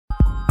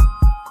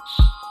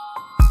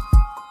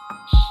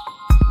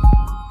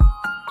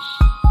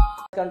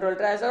control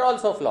trials are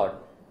also flawed.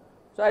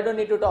 So I don't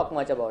need to talk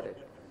much about it.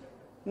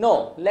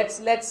 No, let's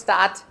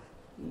start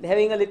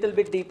having a little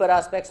bit deeper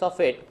aspects of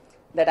it.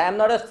 That I am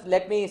not a,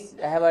 let me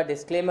have a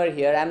disclaimer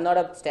here, I am not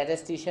a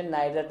statistician,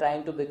 neither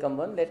trying to become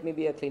one. Let me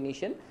be a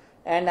clinician,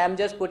 and I am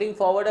just putting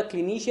forward a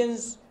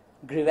clinician's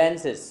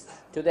grievances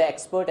to the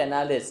expert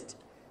analyst,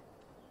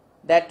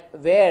 that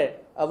where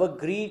our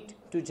greed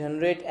to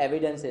generate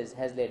evidences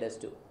has led us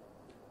to.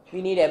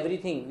 We need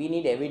everything, we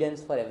need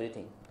evidence for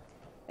everything,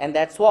 and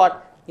that's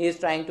what he is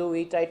trying to,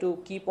 we try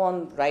to keep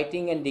on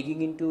writing and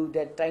digging into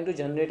that, trying to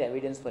generate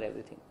evidence for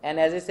everything. And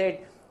as I said,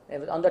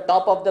 on the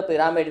top of the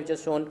pyramid, which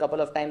is shown a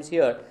couple of times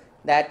here,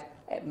 that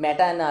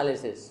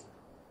meta-analysis,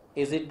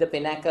 is it the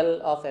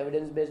pinnacle of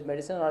evidence-based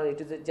medicine, or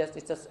it is just,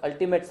 it's just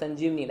ultimate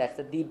sanjeevani,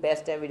 that's the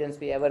best evidence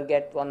we ever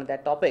get on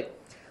that topic,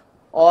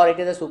 or it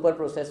is a super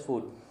processed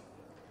food.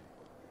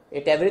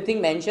 It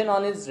everything mentioned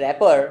on its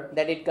wrapper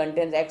that it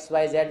contains X,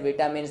 Y, Z,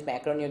 vitamins,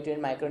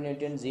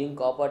 micronutrients, zinc,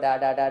 copper,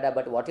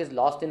 but what is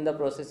lost in the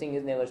processing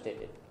is never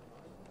stated.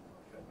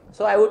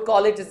 So I would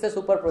call it's a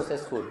super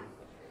processed food.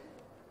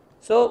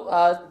 So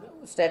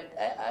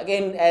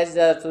again, as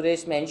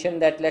Suresh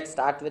mentioned, that let's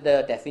start with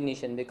the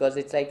definition, because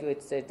it's like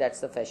that's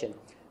the fashion.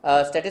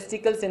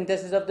 Statistical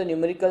synthesis of the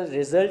numerical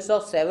results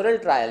of several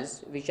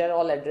trials which are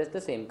all address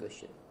the same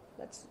question.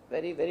 That's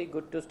very, very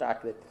good to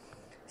start with.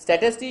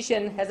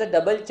 Statistician has a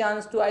double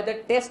chance to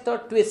either test or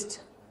twist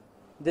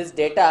this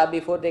data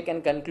before they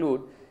can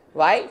conclude.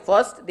 Why?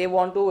 First, they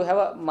want to have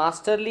a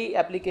masterly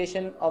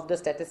application of the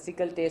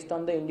statistical test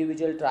on the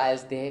individual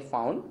trials they have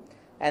found,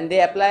 and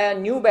they apply a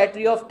new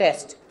battery of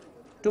tests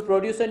to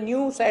produce a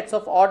new sets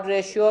of odd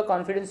ratio,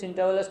 confidence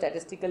interval, or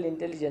statistical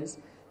intelligence,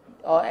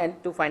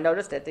 and to find out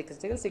a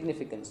statistical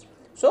significance.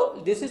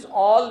 So this is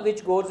all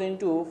which goes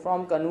into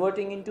from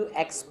converting into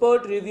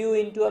expert review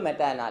into a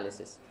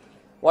meta-analysis.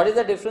 What is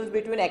the difference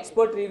between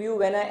expert review?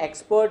 When an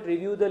expert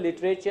review the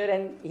literature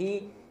and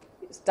he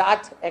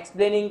starts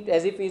explaining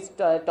as if he's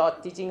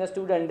teaching a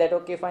student that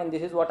okay fine,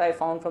 this is what I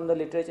found from the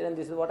literature and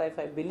this is what I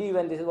believe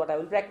and this is what I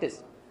will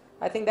practice.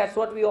 I think that's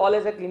what we all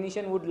as a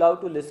clinician would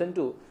love to listen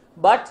to.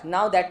 But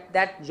now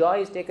that joy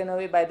is taken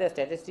away by the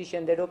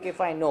statistician, that okay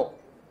fine, no,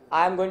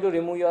 I am going to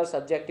remove your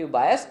subjective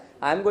bias.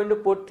 I am going to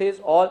put this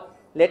all,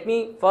 let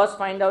me first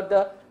find out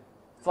the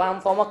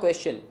form a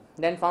question,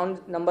 then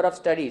found number of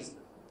studies.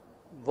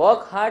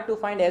 Work hard to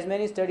find as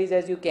many studies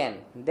as you can,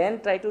 then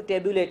try to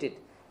tabulate it,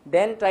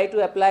 then try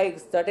to apply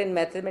certain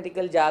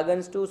mathematical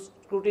jargons to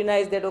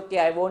scrutinize that okay,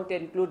 I won't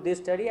include this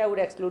study, I would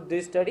exclude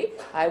this study,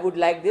 I would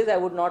like this, I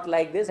would not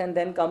like this, and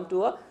then come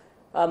to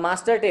a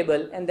master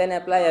table and then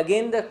apply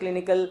again the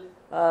clinical,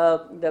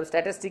 the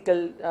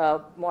statistical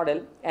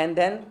model, and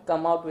then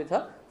come out with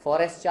a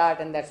forest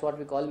chart, and that's what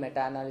we call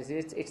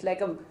meta-analysis. It's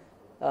like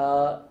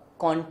a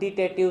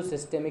quantitative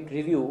systemic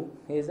review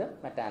is a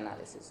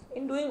meta-analysis.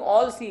 In doing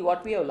all, see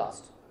what we have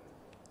lost.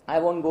 I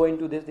won't go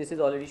into this, this is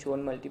already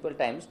shown multiple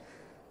times,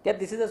 that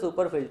this is a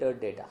super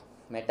filtered data.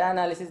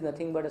 Meta-analysis is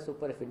nothing but a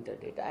super filtered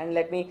data. And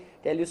let me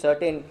tell you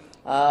certain,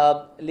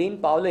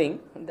 Linus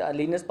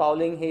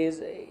Pauling, he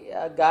is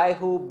a guy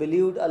who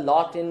believed a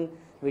lot in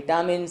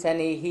vitamins, and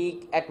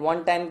he at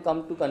one time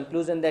come to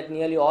conclusion that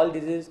nearly all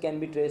diseases can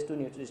be traced to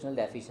nutritional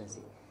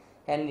deficiency.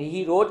 And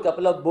he wrote a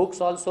couple of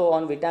books also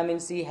on vitamin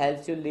C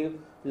helps you live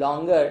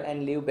longer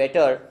and live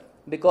better,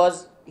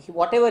 because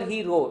whatever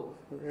he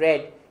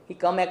read, he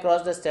come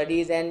across the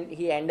studies and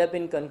he end up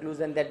in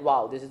conclusion that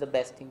wow, this is the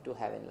best thing to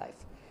have in life.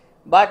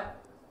 But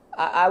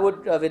I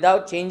would,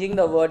 without changing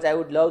the words, I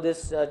would love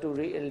this to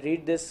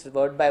read this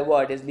word by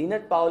word. Is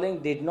Linus Pauling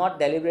did not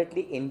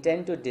deliberately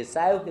intend to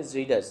deceive his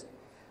readers,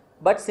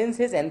 but since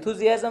his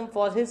enthusiasm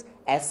for his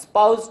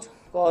espoused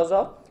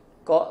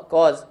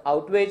cause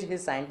outweighed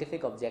his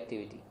scientific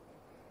objectivity,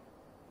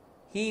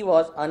 he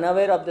was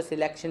unaware of the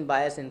selection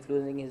bias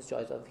influencing his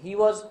choice of. He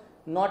was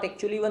not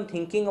actually even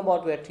thinking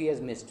about what he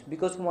has missed,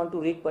 because he want to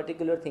read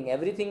particular thing.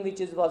 Everything which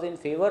was in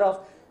favor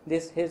of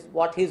this, his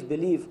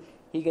belief,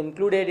 he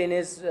included in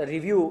his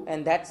review,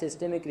 and that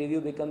systemic review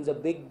becomes a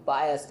big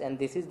bias. And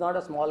this is not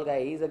a small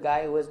guy. He is a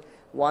guy who has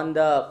won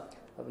the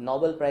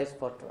Nobel Prize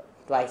for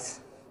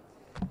twice.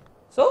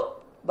 So,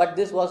 but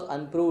this was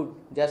unproved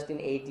just in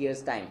 8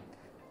 years' time.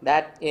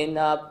 That in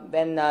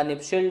when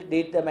Nipschel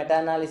did the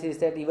meta-analysis,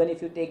 that even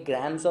if you take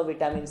grams of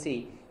vitamin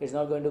C, it's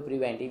not going to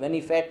prevent. Even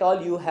if at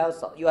all you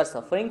are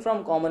suffering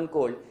from common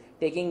cold,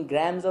 taking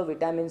grams of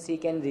vitamin C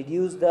can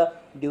reduce the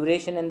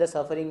duration and the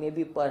suffering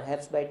maybe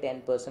perhaps by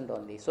 10%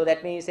 only. So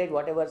that means he said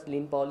whatever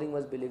Linus Pauling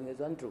was believing is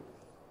untrue.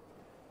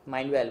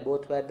 Mind well,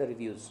 both were the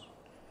reviews.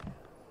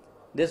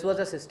 This was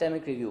a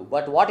systemic review.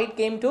 But what it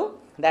came to,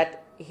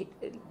 that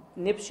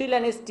Nipschel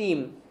and his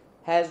team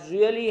has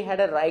really had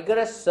a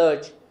rigorous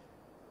search.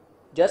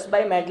 Just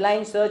by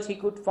Medline search, he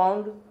could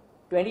found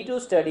 22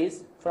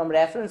 studies. From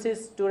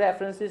references to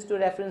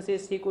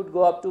references, he could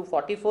go up to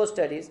 44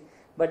 studies.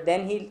 But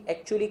then he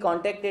actually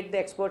contacted the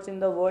experts in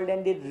the world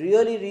and did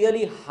really,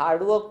 really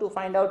hard work to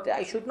find out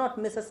I should not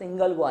miss a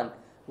single one.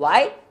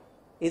 Why?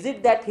 Is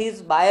it that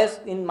his bias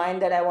in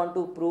mind that I want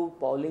to prove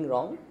Pauling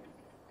wrong?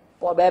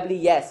 Probably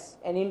yes.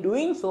 And in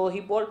doing so,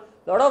 he put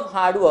a lot of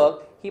hard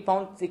work. He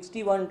found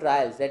 61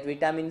 trials that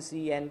vitamin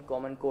C and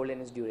common cold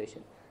and its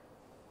duration.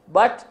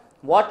 But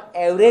what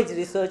average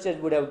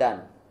researchers would have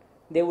done?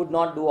 They would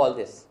not do all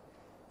this.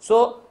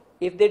 So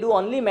if they do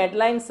only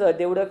Medline search,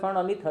 they would have found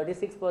only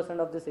 36%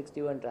 of the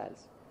 61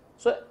 trials.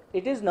 So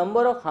it is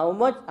number of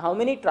how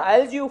many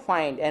trials you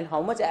find and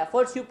how much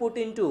efforts you put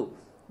into,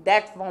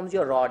 that forms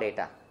your raw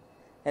data.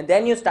 And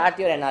then you start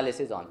your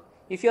analysis on.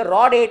 If your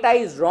raw data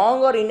is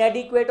wrong or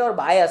inadequate or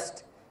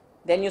biased,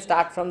 then you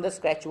start from the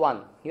scratch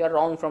one. You are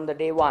wrong from the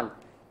day one.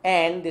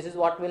 And this is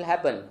what will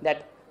happen,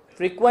 that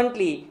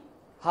frequently,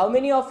 how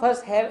many of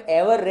us have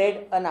ever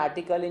read an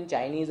article in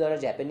Chinese or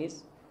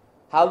Japanese?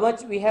 How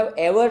much we have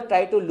ever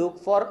tried to look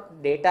for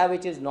data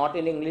which is not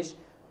in English,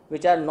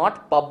 which are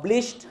not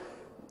published?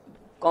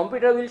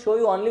 Computer will show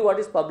you only what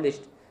is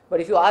published. But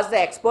if you ask the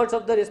experts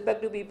of the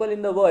respective people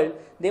in the world,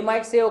 they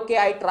might say, okay,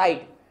 I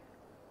tried,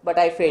 but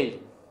I failed.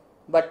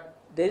 But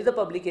there is the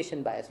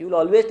publication bias. You will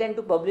always tend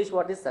to publish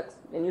what is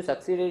when you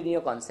succeeded in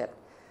your concept.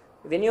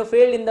 When you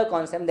failed in the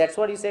concept, that's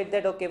what you said,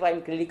 that okay,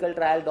 fine,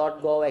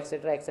 clinicaltrial.gov,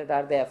 etc.,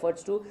 are the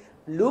efforts to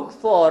look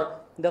for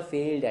the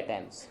failed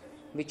attempts,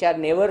 which are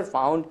never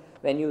found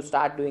when you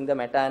start doing the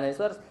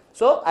meta-analysis.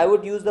 So I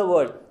would use the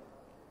word,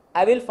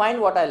 I will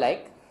find what I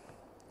like,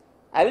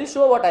 I will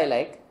show what I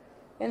like,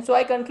 and so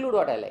I conclude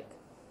what I like.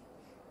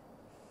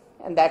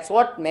 And that's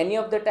what many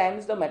of the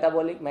times the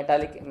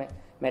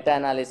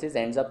meta-analysis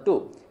ends up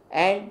to.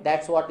 And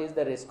that's what is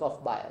the risk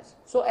of bias.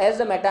 So as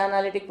the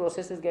meta-analytic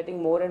process is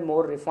getting more and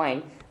more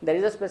refined, there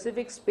is a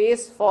specific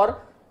space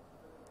for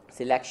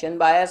selection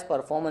bias,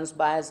 performance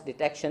bias,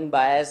 detection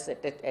bias,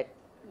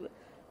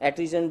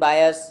 attrition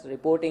bias,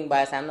 reporting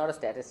bias. I am not a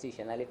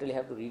statistician, I literally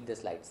have to read the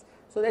slides.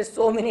 So there's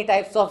so many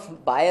types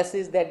of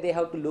biases that they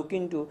have to look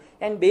into,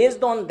 and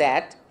based on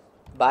that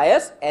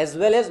bias, as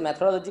well as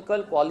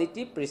methodological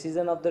quality,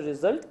 precision of the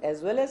result,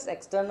 as well as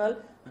external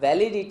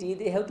validity,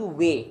 they have to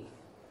weigh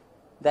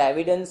the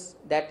evidence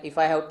that if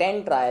I have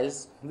 10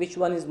 trials, which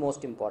one is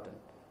most important.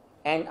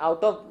 And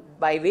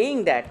by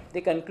weighing that,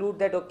 they conclude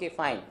that okay,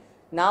 fine.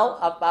 Now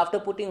after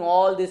putting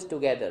all this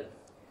together,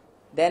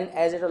 then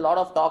as there is a lot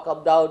of talk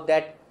about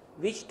that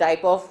which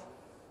type of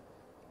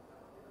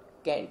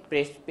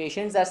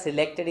patients are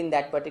selected in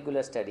that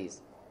particular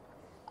studies.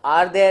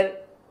 Are there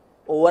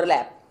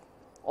overlap,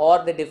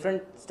 or the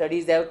different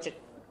studies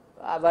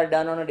were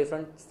done on a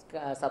different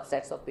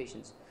subsets of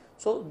patients.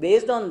 So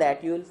based on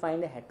that, you will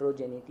find a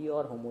heterogeneity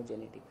or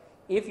homogeneity.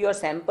 If your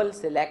sample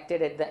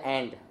selected at the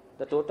end,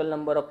 the total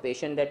number of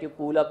patients that you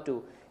pull up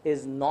to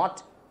is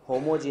not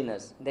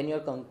homogeneous, then your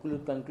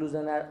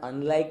conclusion are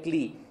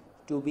unlikely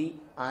to be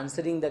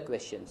answering the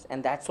questions.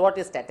 And that's what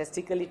is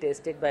statistically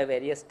tested by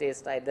various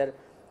tests, either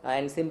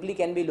and simply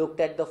can be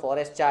looked at the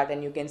forest chart,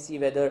 and you can see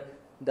whether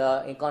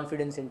the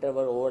confidence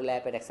interval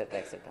overlap, and etc.,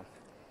 etc.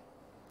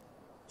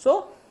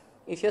 So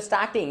if you're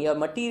starting, your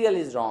material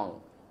is wrong.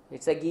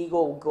 It's a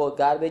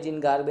garbage in,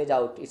 garbage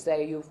out. It's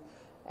like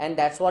and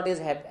that's what is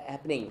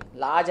happening.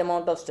 Large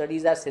amount of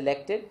studies are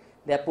selected.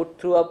 They are put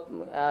through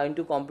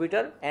into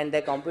computer, and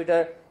the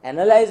computer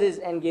analyzes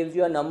and gives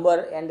you a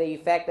number and the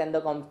effect and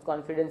the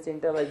confidence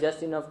interval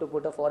just enough to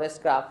put a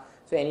forest graph.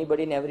 So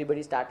anybody and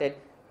everybody started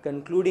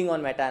concluding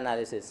on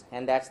meta-analysis,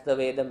 and that's the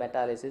way the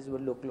meta-analysis will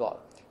look like,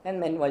 and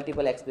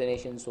multiple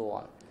explanations, so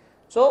on.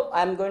 So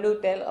I'm going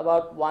to tell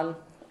about one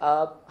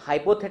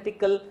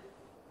hypothetical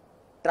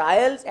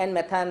trials and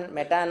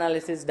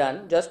meta-analysis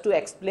done, just to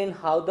explain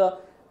how the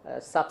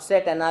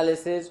subset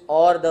analysis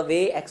or the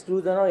way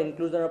exclusion or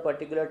inclusion of a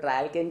particular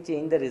trial can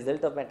change the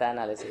result of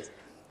meta-analysis.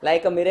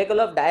 Like a miracle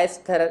of Dias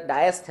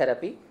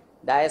therapy,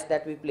 Dias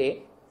that we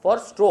play for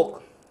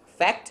stroke,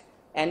 fact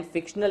and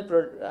fictional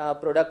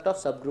product of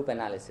subgroup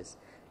analysis.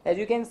 As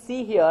you can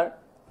see here,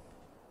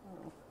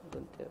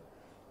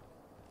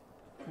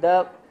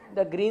 the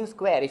green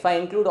square, if I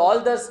include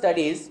all the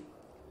studies,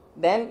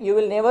 then you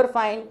will never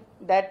find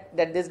that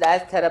this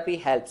Dias therapy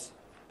helps.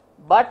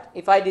 But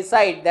if I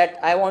decide that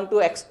I want to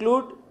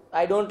exclude,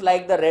 I don't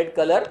like the red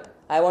color,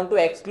 I want to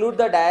exclude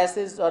the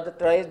diasis or the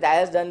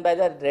Dias done by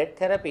the red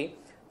therapy,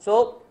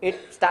 so it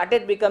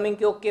started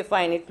becoming okay,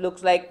 fine, it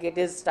looks like it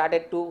is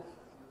started to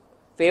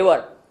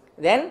favor.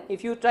 Then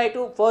if you try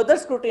to further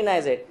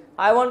scrutinize it,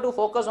 I want to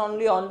focus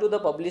only onto the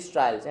published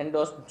trials and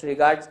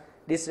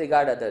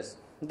disregard others,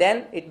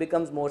 then it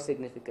becomes more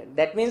significant.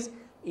 That means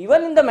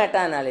even in the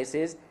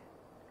meta-analysis,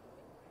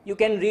 you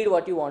can read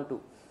what you want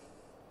to.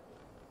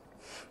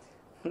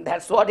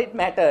 That's what it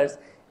matters.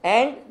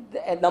 And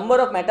the number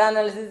of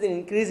meta-analysis is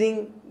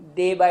increasing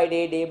day by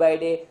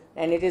day,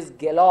 and it is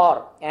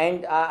galore.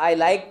 And I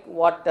like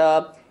what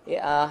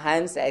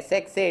Hans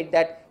Eyck said,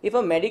 that if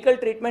a medical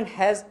treatment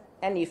has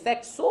an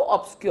effect so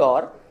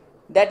obscure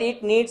that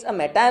it needs a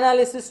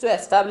meta-analysis to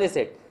establish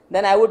it,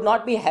 then I would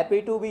not be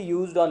happy to be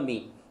used on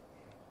me.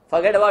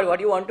 Forget about what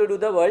you want to do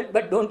the world,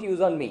 but don't use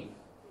on me.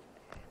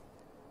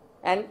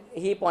 And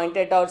he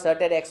pointed out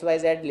certain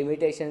XYZ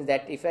limitations,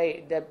 that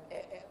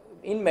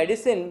in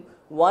medicine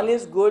 1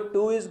 is good,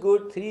 2 is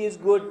good, 3 is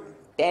good,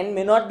 10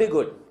 may not be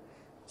good.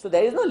 So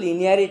there is no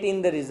linearity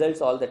in the results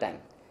all the time.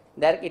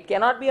 It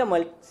cannot be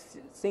a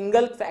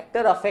single factor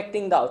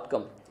affecting the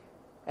outcome.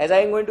 As I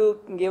am going to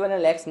give in a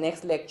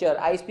next lecture,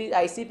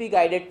 ICP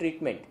guided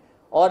treatment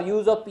or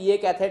use of PA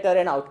catheter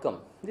and outcome.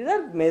 These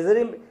are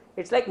measuring,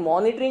 it's like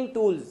monitoring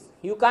tools.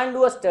 You can't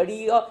do a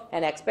study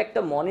and expect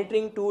a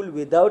monitoring tool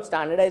without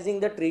standardizing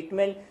the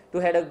treatment to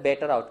have a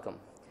better outcome.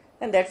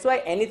 And that's why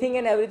anything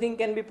and everything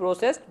can be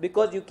processed,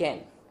 because you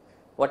can.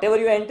 Whatever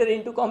you enter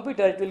into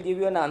computer, it will give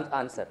you an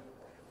answer.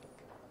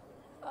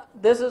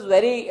 This is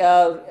very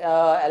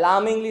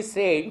alarmingly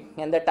said,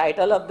 and the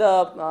title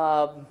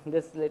of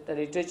this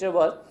literature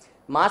was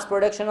Mass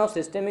Production of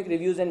Systemic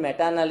Reviews and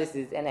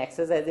Meta-Analysis and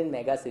Exercise in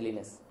Mega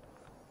Silliness.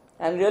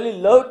 And really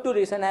love to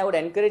listen. I would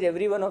encourage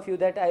every one of you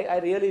that I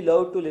really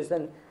love to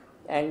listen,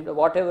 and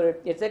whatever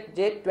it's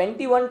like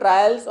 21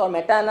 trials or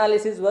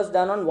meta-analysis was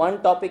done on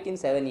one topic in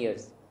 7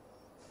 years.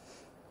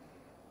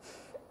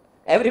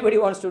 Everybody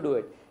wants to do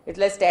it. It's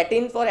like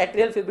statin for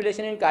atrial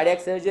fibrillation in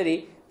cardiac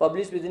surgery,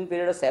 published within a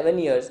period of 7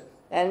 years,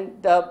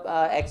 and the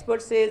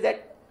expert says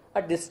that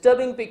a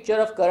disturbing picture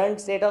of current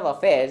state of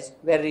affairs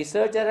where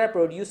researchers are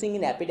producing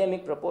in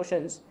epidemic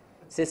proportions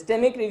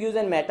systemic reviews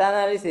and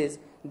meta-analysis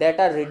that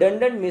are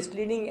redundant,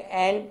 misleading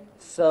and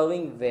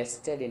serving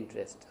vested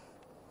interest.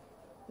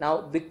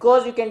 Now,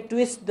 because you can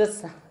twist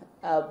this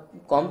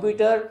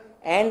computer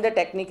and the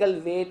technical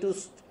way to,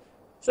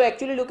 so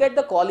actually look at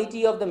the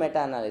quality of the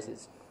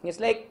meta-analysis. It's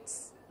like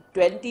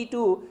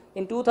 22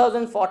 in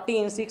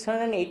 2014,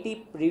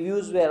 680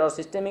 reviews were or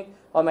systemic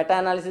or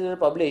meta-analysis were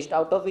published,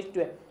 out of which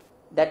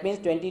that means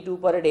 22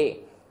 per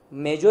day.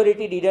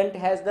 Majority didn't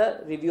has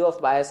the review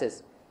of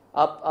biases.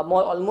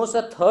 Almost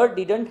a third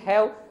didn't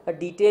have a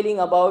detailing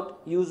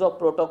about use of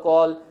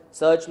protocol,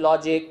 search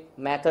logic,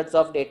 methods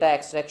of data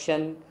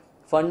extraction,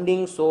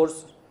 funding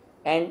source,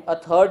 and a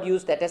third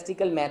used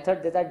statistical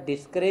methods that are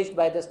discouraged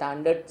by the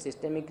standard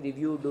systemic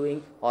review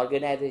doing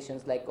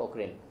organizations like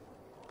Cochrane.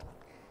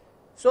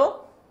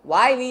 So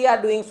why we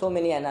are doing so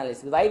many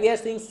analysis? Why we are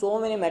seeing so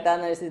many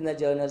meta-analysis in the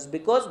journals?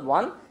 Because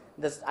one,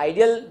 the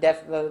ideal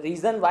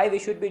reason why we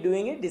should be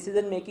doing it,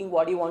 decision making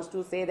body wants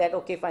to say that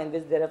okay fine,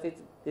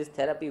 this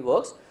therapy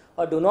works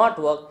or do not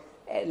work.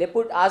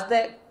 Ask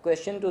the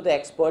question to the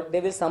expert,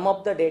 they will sum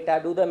up the data,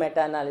 do the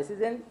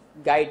meta-analysis and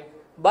guide.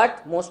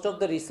 But most of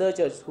the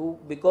researchers who,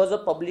 because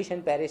of publish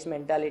and perish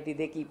mentality,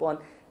 they keep on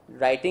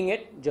writing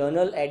it.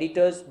 Journal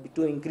editors,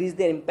 to increase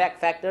their impact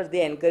factors,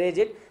 they encourage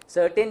it.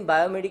 Certain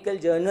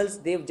biomedical journals,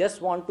 they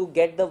just want to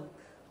get the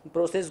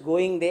process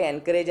going, they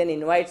encourage and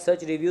invite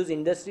such reviews.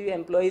 Industry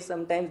employees,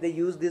 sometimes they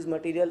use this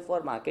material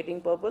for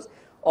marketing purpose,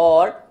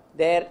 or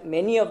there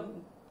many of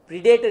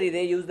predatory,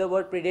 they use the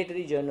word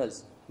predatory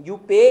journals. You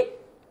pay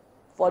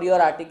for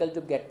your article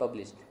to get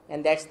published,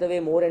 and that's the way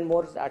more and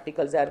more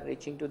articles are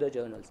reaching to the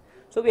journals.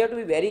 So we have to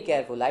be very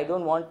careful. I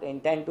don't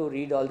intend to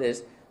read all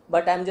this,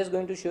 but I'm just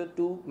going to show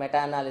two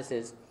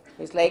meta-analysis.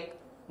 It's like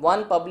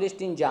one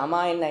published in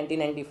JAMA in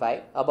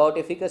 1995 about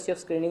efficacy of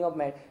screening of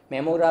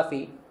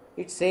mammography.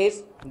 It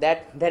says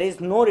that there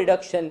is no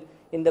reduction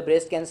in the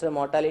breast cancer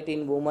mortality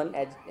in women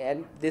at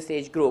this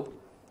age group.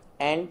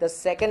 And the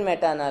second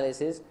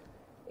meta-analysis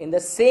in the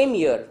same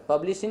year,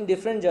 published in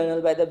different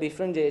journal by the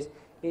different days,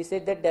 he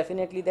said that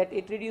definitely that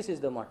it reduces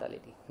the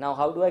mortality. Now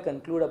how do I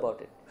conclude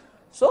about it?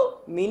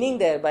 So meaning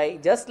thereby,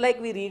 just like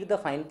we read the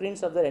fine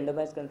prints of the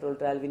randomized control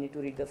trial, we need to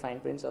read the fine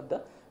prints of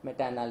the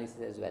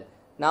meta-analysis as well.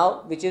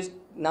 Now, which is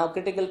now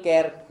critical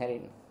care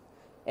herein.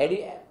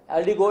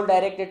 LD goal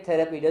directed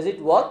therapy, does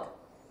it work?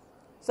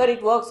 Sir,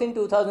 it works in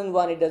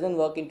 2001, it doesn't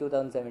work in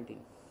 2017.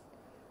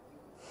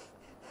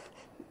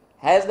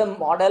 Has the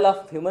model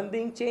of human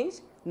being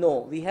changed? No,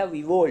 we have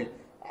evolved.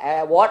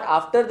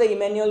 After the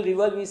Emmanuel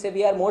Rival, we say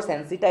we are more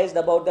sensitized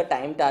about the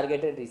time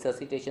targeted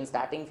resuscitation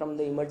starting from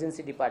the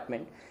emergency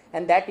department,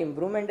 and that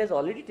improvement has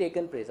already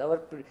taken place.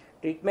 Our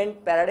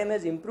treatment paradigm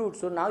has improved,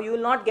 so now you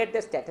will not get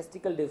the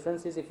statistical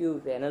differences if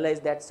you analyze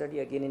that study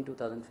again in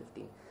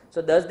 2015.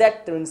 So does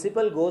that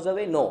principle goes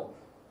away? No.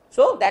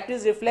 So that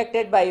is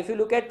reflected by, if you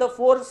look at the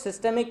 4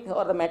 systemic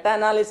or the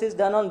meta-analysis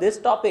done on this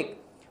topic,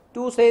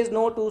 2 says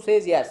no, 2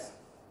 says yes.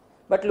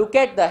 But look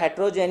at the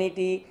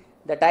heterogeneity,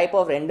 the type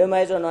of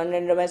randomized or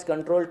non-randomized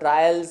control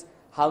trials,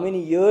 how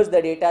many years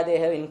the data they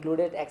have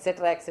included,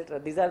 etc., etc.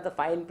 These are the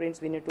fine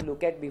prints we need to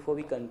look at before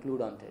we conclude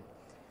on it.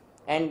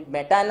 And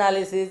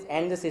meta-analysis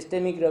and the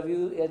systemic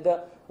review is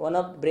the one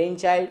of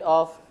brainchild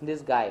of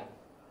this guy,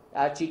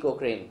 Archie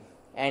Cochrane,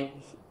 and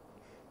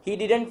he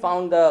didn't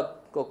found the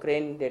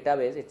Cochrane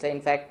database. It's in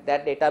fact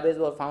that database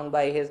was found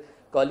by his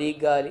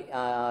colleague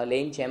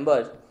Lane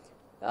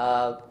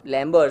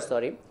Lambert,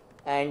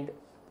 and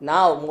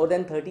now more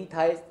than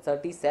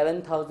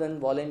 37,000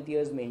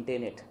 volunteers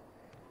maintain it.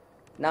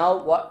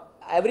 Now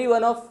every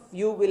one of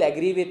you will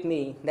agree with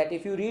me that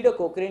if you read a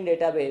Cochrane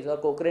database or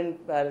Cochrane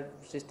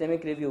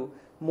systemic review,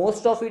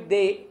 most of it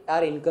they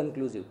are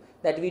inconclusive,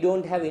 that we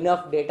don't have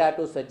enough data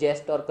to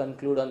suggest or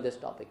conclude on this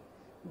topic.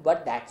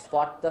 But that's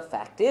what the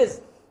fact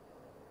is.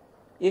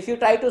 If you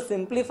try to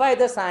simplify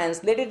the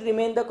science, let it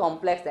remain the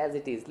complex as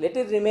it is. Let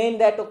it remain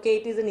that okay,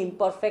 it is an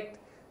imperfect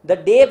The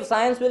day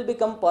science will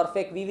become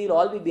perfect, we will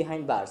all be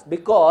behind bars,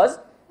 because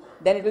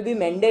then it will be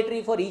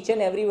mandatory for each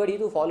and everybody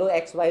to follow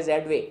X, Y, Z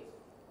way.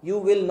 You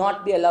will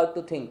not be allowed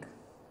to think.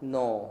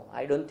 No,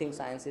 I don't think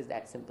science is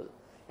that simple.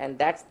 And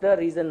that's the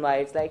reason why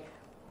it's like,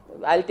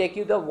 I'll take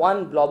you the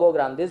one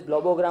blobogram. This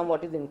blobogram,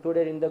 what is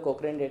included in the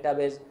Cochrane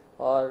database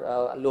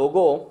or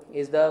logo,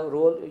 is the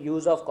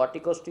use of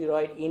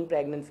corticosteroid in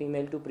pregnant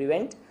female to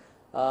prevent,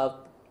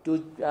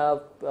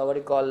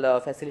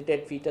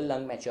 facilitate fetal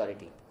lung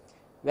maturity.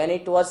 When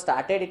it was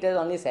started, it was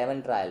only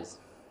 7 trials.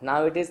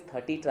 Now it is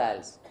 30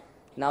 trials.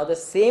 Now the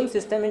same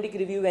systematic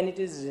review, when it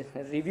is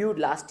reviewed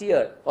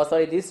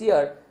this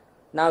year,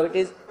 now it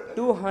is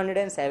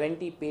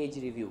 270-page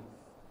review.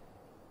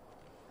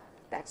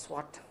 That's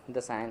what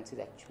the science is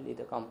actually,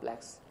 the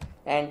complex.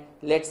 And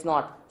let's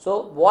not.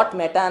 So what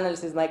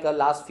meta-analysis, my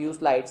last few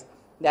slides,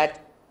 that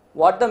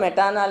what the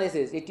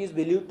meta-analysis, it is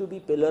believed to be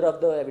pillar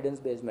of the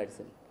evidence-based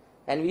medicine.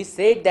 And we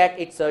said that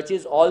it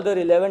searches all the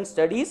relevant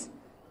studies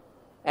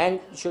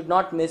and should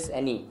not miss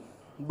any.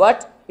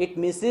 But it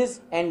misses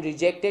and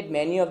rejected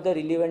many of the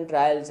relevant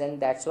trials, and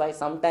that's why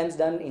sometimes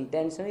done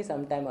intentionally,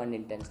 sometimes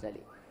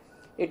unintentionally.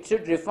 It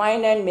should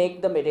refine and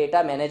make the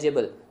data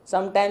manageable.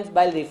 Sometimes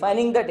by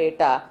refining the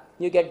data,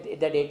 the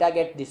data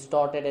get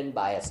distorted and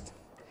biased.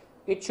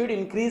 It should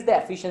increase the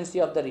efficiency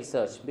of the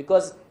research,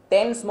 because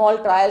 10 small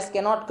trials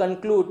cannot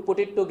conclude, put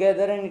it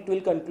together and it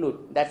will conclude.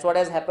 That's what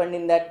has happened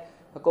in that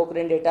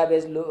Cochrane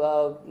database,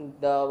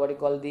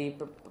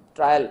 the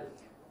trial.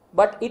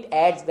 But it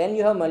adds, when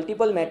you have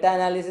multiple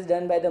meta-analysis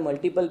done by the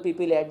multiple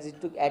people,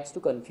 adds to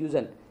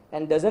confusion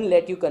and doesn't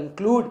let you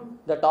conclude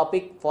the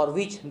topic for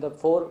which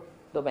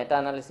the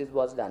meta-analysis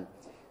was done.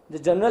 The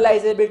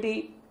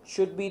generalizability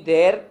should be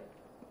there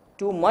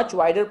to much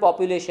wider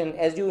population,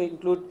 as you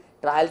include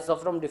trials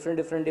from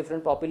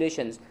different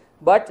populations.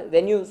 But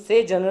when you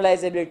say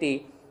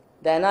generalizability,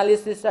 the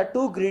analysts are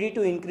too greedy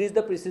to increase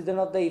the precision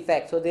of the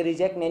effect, so they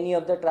reject many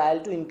of the trial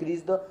to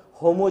increase the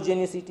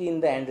homogeneity in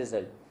the end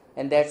result.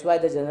 And that's why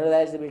the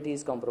generalizability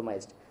is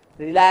compromised.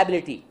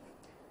 Reliability,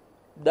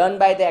 done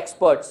by the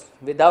experts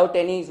without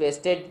any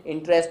vested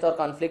interest or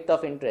conflict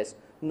of interest.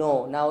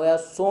 No, now we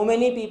have so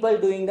many people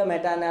doing the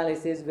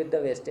meta-analysis with the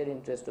vested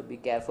interest, to be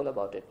careful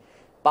about it.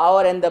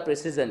 Power and the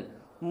precision,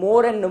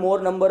 more and more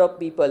number of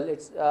people,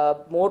 it's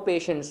more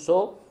patients,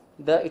 so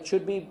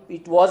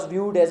it was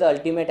viewed as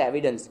ultimate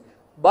evidence.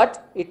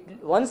 But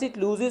once it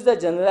loses the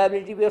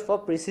generalizability for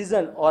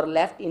precision or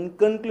left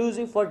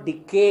inconclusive for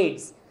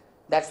decades,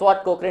 that's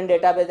what Cochrane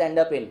database end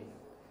up in.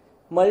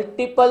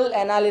 Multiple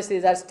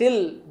analyses are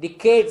still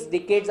decades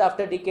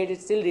after decades,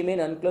 it still remain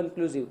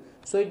unconclusive.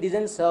 So it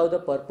doesn't serve the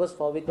purpose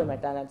for which the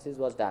meta-analysis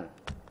was done.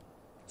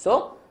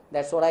 So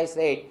that's what I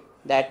said,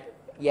 that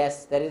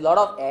yes, there is a lot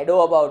of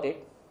ado about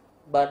it,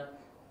 but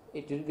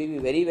it will be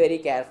very, very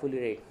carefully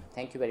read.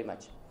 Thank you very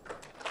much.